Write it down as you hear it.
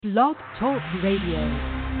Blog Talk Radio.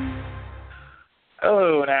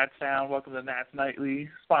 Hello, Nats Sound. Welcome to Nats Nightly,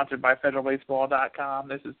 sponsored by FederalBaseball.com.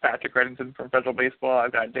 This is Patrick Reddington from Federal Baseball.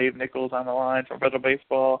 I've got Dave Nichols on the line from Federal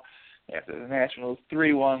Baseball. After the Nationals'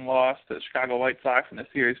 3-1 loss to the Chicago White Sox in the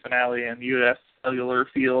series finale in U.S. Cellular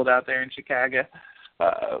Field out there in Chicago.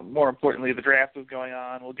 More importantly, the draft was going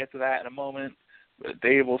on. We'll get to that in a moment. But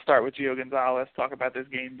Dave, we'll start with Gio Gonzalez, talk about this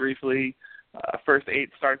game briefly. First 8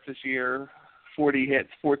 starts this year, 40 hits,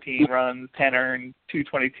 14 runs, 10 earned,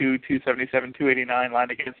 222, 277, 289 line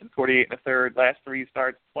against, and 48 and a third. Last 3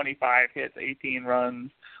 starts, 25 hits, 18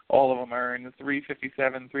 runs, all of them earned,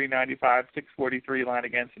 357, 395, 643 line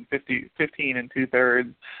against, and 15 and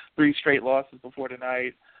 2/3. 3 straight losses before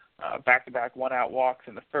tonight. Back-to-back one-out walks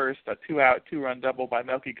in the first, a 2-out, 2-run double by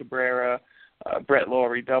Melky Cabrera. Brett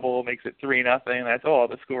Lawrie double makes it 3-0. That's all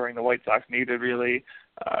the scoring the White Sox needed, really.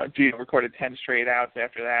 Gio recorded 10 straight outs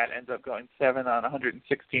after that, ends up going 7 on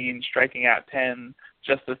 116, striking out 10,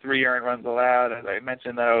 just the 3 earned runs allowed. As I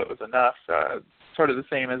mentioned, though, it was enough. Sort of the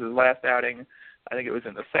same as his last outing. I think it was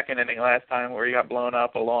in the second inning last time where he got blown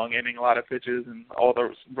up, a long inning, a lot of pitches, and all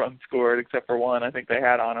the runs scored except for one I think they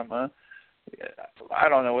had on him. I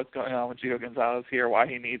don't know what's going on with Gio Gonzalez here, why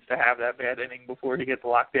he needs to have that bad inning before he gets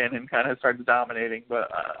locked in and kind of starts dominating. But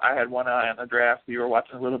I had one eye on the draft. You were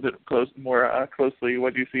watching a little bit more closely.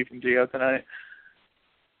 What do you see from Gio tonight?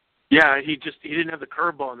 Yeah, he didn't have the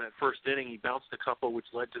curveball in that first inning. He bounced a couple, which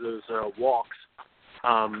led to those walks.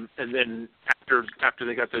 And then after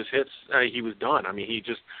they got those hits, he was done. I mean, he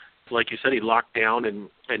just, like you said, he locked down and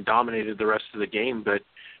dominated the rest of the game. But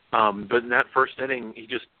in that first inning,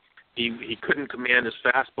 he couldn't command his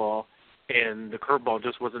fastball, and the curveball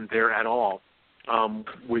just wasn't there at all,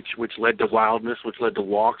 which led to wildness, which led to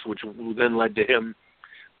walks, which then led to him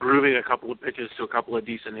grooving a couple of pitches to a couple of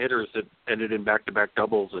decent hitters that ended in back-to-back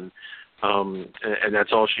doubles, and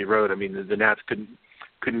that's all she wrote. I mean, the Nats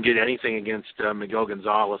couldn't get anything against Miguel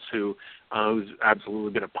Gonzalez, who's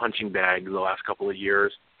absolutely been a punching bag the last couple of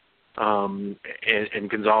years, and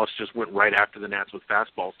Gonzalez just went right after the Nats with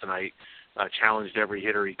fastballs tonight. Challenged every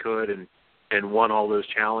hitter he could and won all those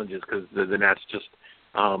challenges because the Nats just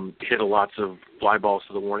hit lots of fly balls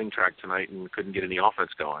to the warning track tonight and couldn't get any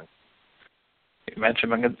offense going. You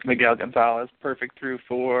mentioned Miguel Gonzalez, perfect through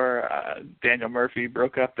 4. Daniel Murphy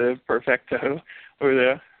broke up the perfecto, or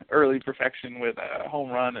the early perfection, with a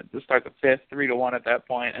home run to start the 5th, 3-1 at that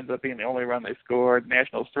point. Ends up being the only run they scored.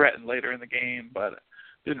 Nationals threatened later in the game, but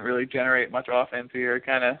didn't really generate much offense here.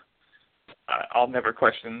 Kind of, I'll never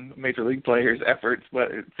question Major League players' efforts,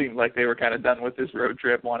 but it seemed like they were kind of done with this road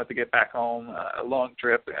trip, wanted to get back home. A long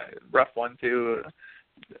trip, rough one too,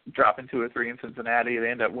 dropping 2 or 3 in Cincinnati. They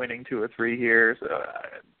end up winning 2 or 3 here. So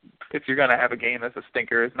if you're going to have a game that's a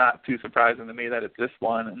stinker, it's not too surprising to me that it's this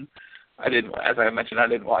one. And as I mentioned, I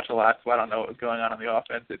didn't watch a lot, so I don't know what was going on the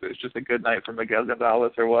offense. If it was just a good night for Miguel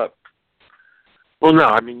Gonzalez or what. Well, no,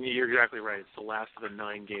 I mean, you're exactly right. It's the last of a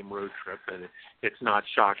 9-game road trip, and it's not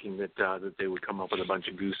shocking that they would come up with a bunch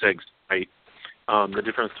of goose eggs tonight. The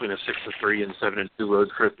difference between a 6-3 and 7-2 road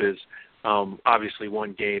trip is obviously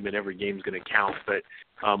one game, and every game's going to count. But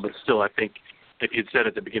still, I think if you'd said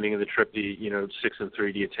at the beginning of the trip,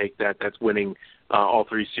 6-3, do you take that? That's winning all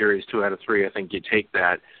 3 series, 2 out of 3. I think you take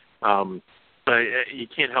that. But you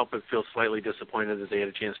can't help but feel slightly disappointed that they had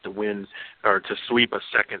a chance to win or to sweep a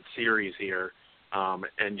second series here.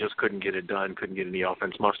 And just couldn't get it done, couldn't get any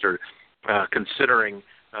offense mustered, considering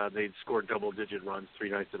they'd scored double-digit runs 3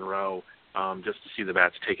 nights in a row just to see the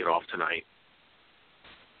bats take it off tonight.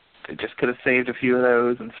 They just could have saved a few of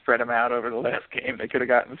those and spread them out over the last game. They could have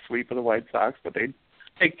gotten the sweep of the White Sox, but they'd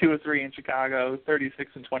take 2 or 3 in Chicago,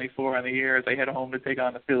 36-24 on the year as they head home to take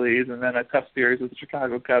on the Phillies, and then a tough series with the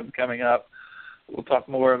Chicago Cubs coming up. We'll talk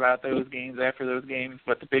more about those games after those games,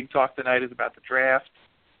 but the big talk tonight is about the draft.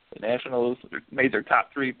 The Nationals made their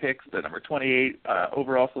top 3 picks, the number 28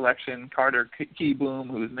 overall selection, Carter Kieboom,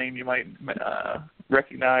 whose name you might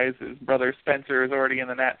recognize. His brother Spencer is already in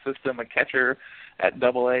the Nat system, a catcher at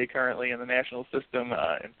AA currently in the National system.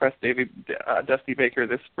 Impressed Dusty Baker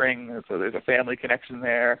this spring, so there's a family connection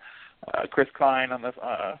there. Kris Kline on the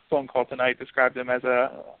phone call tonight described him as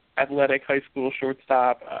a athletic high school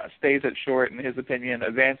shortstop, stays at short in his opinion,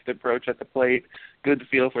 advanced approach at the plate, good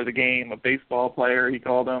feel for the game, a baseball player he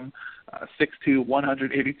called him, 6'2",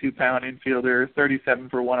 182-pound infielder, 37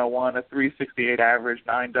 for 101, a 368 average,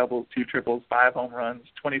 9 doubles, 2 triples, 5 home runs,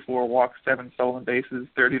 24 walks, 7 stolen bases,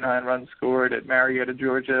 39 runs scored at Marietta,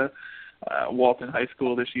 Georgia, Walton High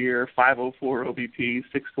School this year, 504 OBP,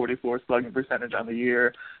 644 slugging percentage on the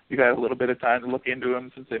year. You got a little bit of time to look into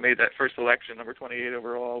him since they made that first selection, number 28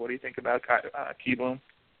 overall. What do you think about Kieboom?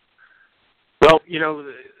 Well,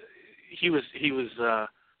 he was. A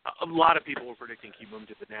lot of people were predicting he'd move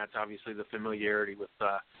to the Nats. Obviously, the familiarity with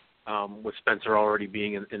Spencer already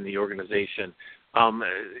being in the organization.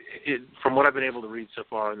 From what I've been able to read so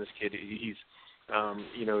far on this kid, he's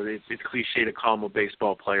it's cliche to call him a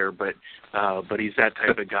baseball player, but he's that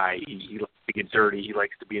type of guy. He likes to get dirty. He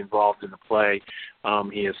likes to be involved in the play.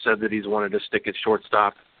 He has said that he's wanted to stick at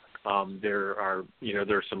shortstop. There are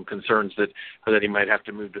some concerns that he might have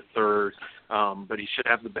to move to third, but he should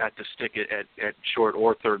have the bat to stick it at short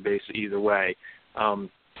or third base either way.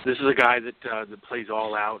 This is a guy that plays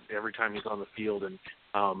all out every time he's on the field, and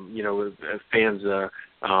fans,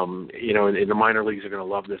 in the minor leagues are going to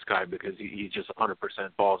love this guy because he just 100%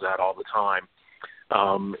 balls out all the time.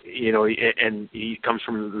 And he comes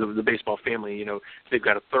from the baseball family. They've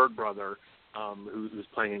got a third brother who's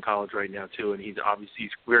playing in college right now too, and he's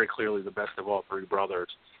very clearly the best of all three brothers.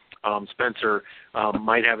 Spencer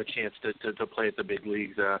might have a chance to play at the big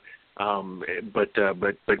leagues,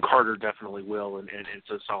 but Carter definitely will, and it's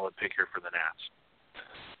a solid pick here for the Nats.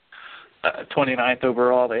 29th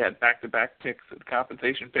overall, they had back-to-back picks,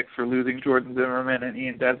 compensation picks for losing Jordan Zimmerman and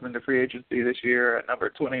Ian Desmond to free agency this year. At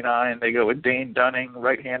number 29, they go with Dane Dunning,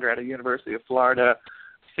 right-hander out of University of Florida,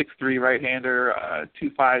 6'3" right-hander,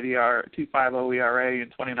 2.50 ERA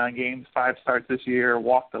in 29 games, 5 starts this year,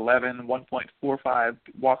 walked 11, 1.45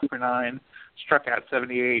 walks per 9, struck out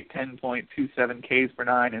 78, 10.27 Ks per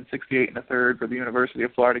 9, and 68 and a third for the University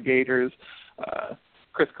of Florida Gators.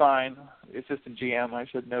 Kris Kline, the assistant GM, I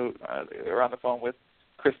should note, they're on the phone with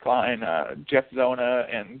Kris Kline, Jeff Zona,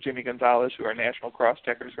 and Gio Gonzalez, who are national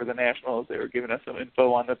cross-checkers for the Nationals. They were giving us some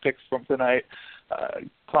info on the picks from tonight.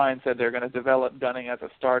 Kline said they're going to develop Dunning as a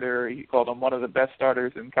starter. He called him one of the best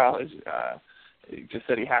starters in college. He just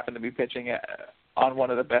said he happened to be pitching on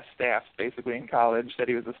one of the best staffs, basically, in college. Said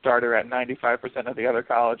he was a starter at 95% of the other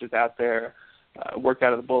colleges out there. Worked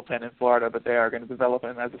out of the bullpen in Florida, but they are going to develop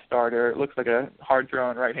him as a starter. It looks like a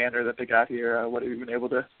hard-throwing right-hander that they got here. What have you been able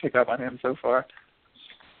to pick up on him so far?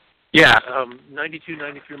 Yeah, 92,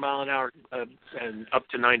 93 mile an hour, and up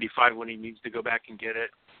to 95 when he needs to go back and get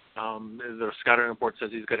it. The scouting report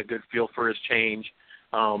says he's got a good feel for his change,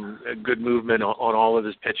 a good movement on all of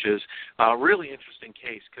his pitches. Really interesting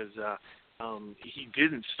case because he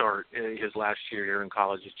didn't start his last year here in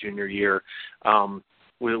college, his junior year.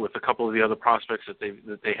 With a couple of the other prospects that they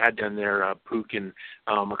had done there, Pook and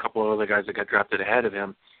a couple of other guys that got drafted ahead of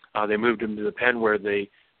him, they moved him to the pen where they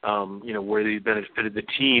benefited the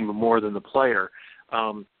team more than the player.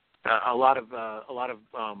 A lot of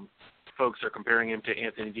folks are comparing him to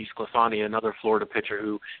Anthony DeSclafani, another Florida pitcher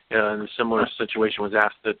who, in a similar situation, was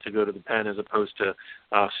asked to go to the pen as opposed to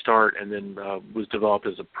start, and then was developed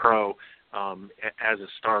as a pro as a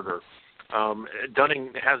starter.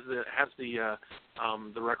 Dunning has the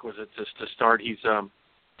requisites to start. He's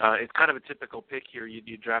it's kind of a typical pick here.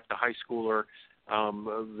 You draft a high schooler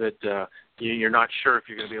that you're not sure if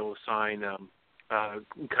you're going to be able to sign.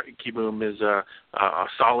 Kieboom is a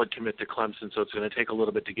solid commit to Clemson, so it's going to take a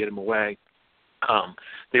little bit to get him away.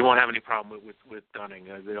 They won't have any problem with Dunning.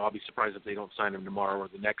 They'll be surprised if they don't sign him tomorrow or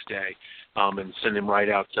the next day and send him right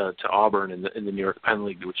out to Auburn in the New York Penn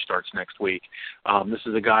League, which starts next week. This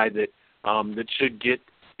is a guy that should get,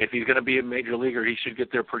 if he's going to be a major leaguer, he should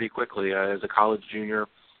get there pretty quickly. As a college junior,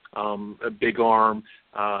 a big arm,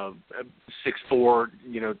 6'4",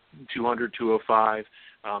 200, 205.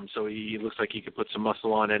 So he looks like he could put some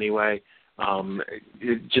muscle on anyway. There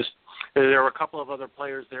were a couple of other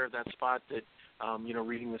players there at that spot that,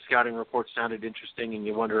 reading the scouting report sounded interesting, and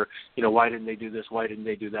you wonder, why didn't they do this? Why didn't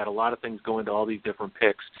they do that? A lot of things go into all these different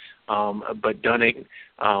picks. But Dunning,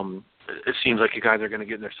 it seems like a guy they're going to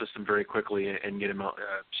get in their system very quickly and get him out,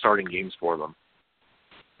 starting games for them.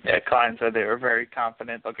 Yeah, Kline said they were very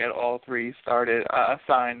confident they'll get all three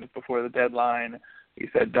signed before the deadline. He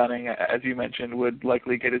said Dunning, as you mentioned, would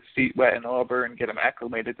likely get his feet wet in Auburn, get him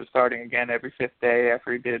acclimated to starting again every fifth day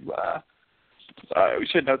after he did. We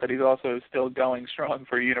should note that he's also still going strong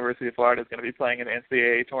for University of Florida. Is going to be playing in the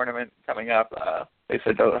NCAA tournament coming up. They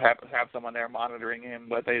said they'll have someone there monitoring him,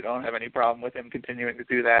 but they don't have any problem with him continuing to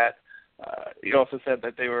do that. He also said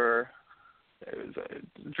that the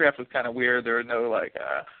draft was kind of weird. There were no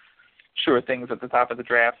sure things at the top of the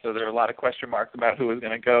draft, so there were a lot of question marks about who was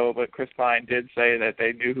going to go. But Kris Kline did say that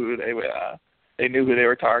they knew who they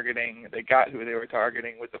were targeting. They got who they were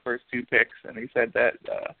targeting with the first two picks, and he said that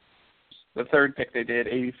the third pick they did,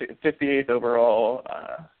 58th overall,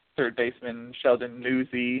 third baseman Sheldon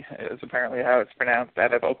Newsy is apparently how it's pronounced,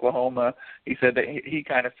 out of Oklahoma. He said that he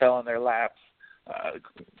kind of fell in their laps.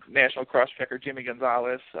 National cross-checker Gio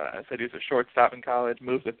Gonzalez said he was a shortstop in college,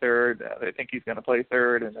 moved to third. They think he's going to play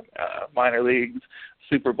third in the minor leagues.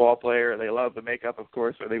 Super ball player. They love the makeup, of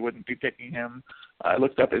course, or they wouldn't be picking him. I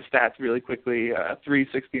looked up his stats really quickly.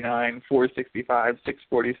 369, 465,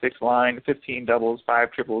 646 line, 15 doubles,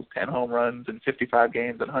 5 triples, 10 home runs in 55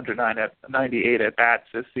 games, and 198 at-bats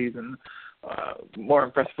this season. More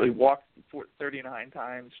impressively, walked 39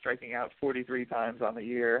 times, striking out 43 times on the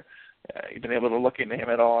year. You've been able to look into him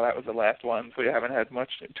at all. That was the last one, so we haven't had much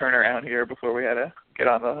turnaround here before we had to get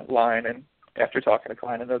on the line and after talking to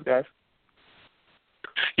Kline and those guys.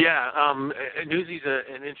 Yeah, Newsy's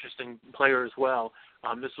an interesting player as well.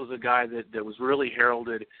 This was a guy that was really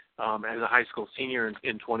heralded as a high school senior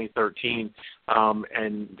in 2013,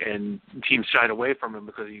 and teams shied away from him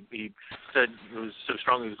because he said he was so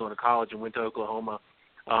strong he was going to college and went to Oklahoma.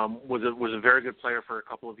 Was a very good player for a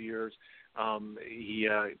couple of years. He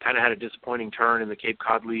kind of had a disappointing turn in the Cape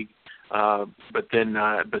Cod League, but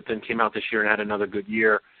then came out this year and had another good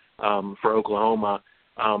year for Oklahoma.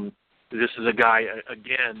 This is a guy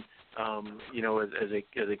again,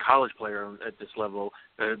 as a college player at this level,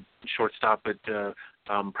 shortstop, but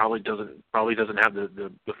probably doesn't have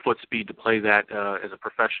the foot speed to play that as a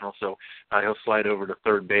professional. So he'll slide over to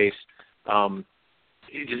third base.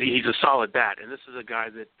 He's a solid bat, and this is a guy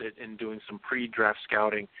that in doing some pre-draft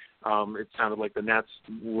scouting, it sounded like the Nats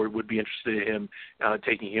would be interested in him,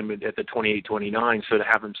 taking him at the 28-29, so to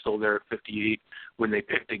have him still there at 58 when they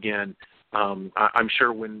picked again. I'm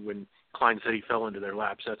sure when Kline said he fell into their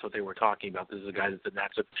laps, that's what they were talking about. This is a guy that the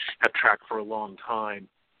Nats have tracked for a long time.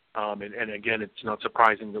 And again, it's not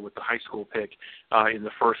surprising that with the high school pick in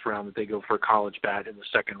the first round that they go for a college bat in the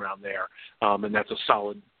second round there. And that's a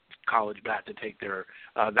solid college bat to take there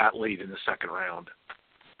that late in the second round.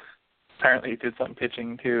 Apparently he did some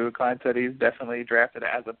pitching too. Kline said he's definitely drafted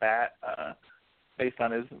as a bat based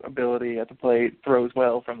on his ability at the plate, throws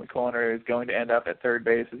well from the corner, is going to end up at third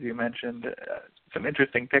base, as you mentioned. Some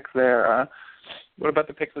interesting picks there. What about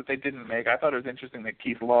the picks that they didn't make? I thought it was interesting that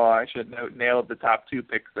Keith Law, I should note, nailed the top 2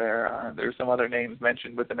 picks there. There's some other names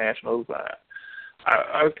mentioned with the Nationals.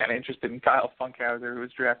 I was kind of interested in Kyle Funkhauser, who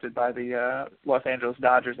was drafted by the Los Angeles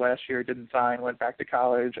Dodgers last year, didn't sign, went back to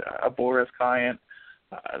college, a Boris client.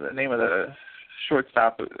 The name of the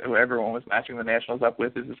shortstop who everyone was matching the Nationals up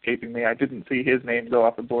with is escaping me. I didn't see his name go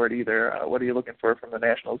off the board either. What are you looking for from the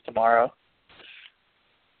Nationals tomorrow?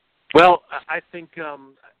 Well, I think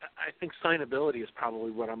signability is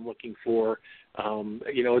probably what I'm looking for.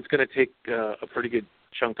 It's going to take a pretty good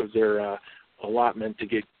chunk of their allotment to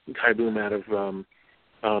get Kai Boom out of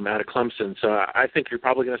Clemson. So I think you're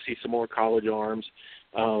probably going to see some more college arms.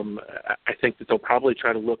 I think that they'll probably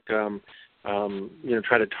try to look, try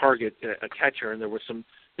to target a catcher. And there was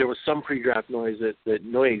some pre-draft noise that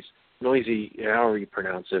Noisy, however you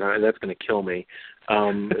pronounce it, that's going to kill me.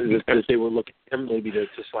 Because they were looking at him maybe to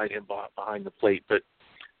slide him behind the plate, but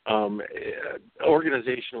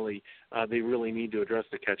organizationally, they really need to address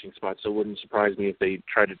the catching spot. So it wouldn't surprise me if they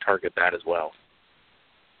try to target that as well.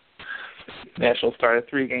 Nationals start a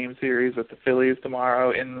 3-game series with the Phillies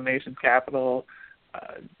tomorrow in the nation's capital.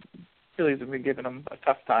 Phillies have been giving them a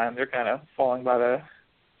tough time. They're kind of falling by the,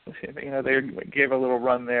 they gave a little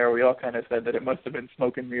run there. We all kind of said that it must have been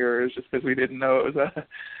smoke and mirrors just because we didn't know it was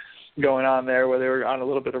going on there, where they were on a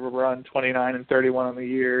little bit of a run, 29-31 on the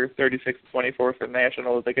year, 36-24 for the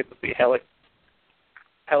Nationals. They get to see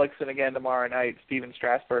Hellickson again tomorrow night, Steven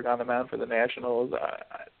Strasburg on the mound for the Nationals.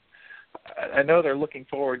 I know they're looking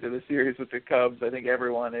forward to the series with the Cubs. I think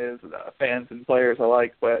everyone is, fans and players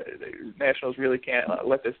alike, but the Nationals really can't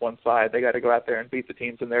let this one slide. They got to go out there and beat the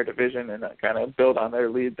teams in their division and kind of build on their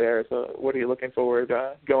lead there. So what are you looking forward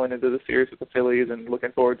going into the series with the Phillies and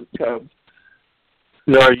looking forward to the Cubs?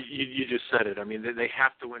 No, you just said it. I mean, they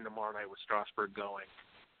have to win tomorrow night with Strasburg going.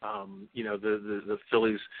 The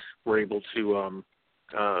Phillies were able to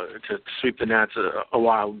sweep the Nats a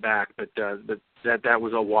while back, but that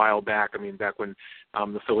was a while back. I mean, back when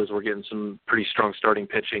the Phillies were getting some pretty strong starting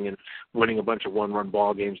pitching and winning a bunch of one-run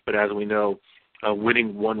ball games. But as we know,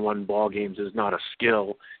 winning 1-1 ball games is not a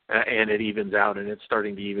skill, and it evens out, and it's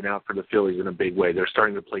starting to even out for the Phillies in a big way. They're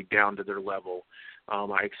starting to play down to their level.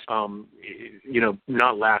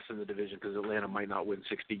 Not last in the division because Atlanta might not win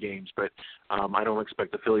 60 games, but I don't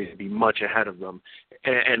expect the Phillies to be much ahead of them.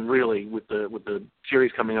 And really, with the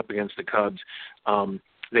series coming up against the Cubs,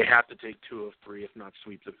 they have to take 2 of 3, if not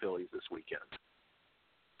sweep the Phillies this weekend.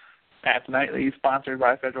 Matt's Nightly, sponsored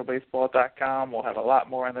by FederalBaseball.com. We'll have a lot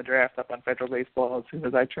more on the draft up on Federal Baseball as soon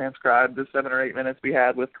as I transcribe the 7 or 8 minutes we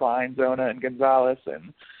had with Kline, Zona, and Gonzalez,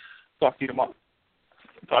 and talk to you tomorrow.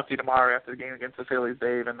 Talk to you tomorrow after the game against the Phillies,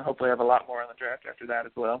 Dave, and hopefully have a lot more on the draft after that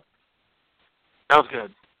as well. Sounds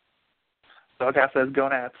good. Doghouse says, go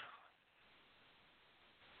Nats.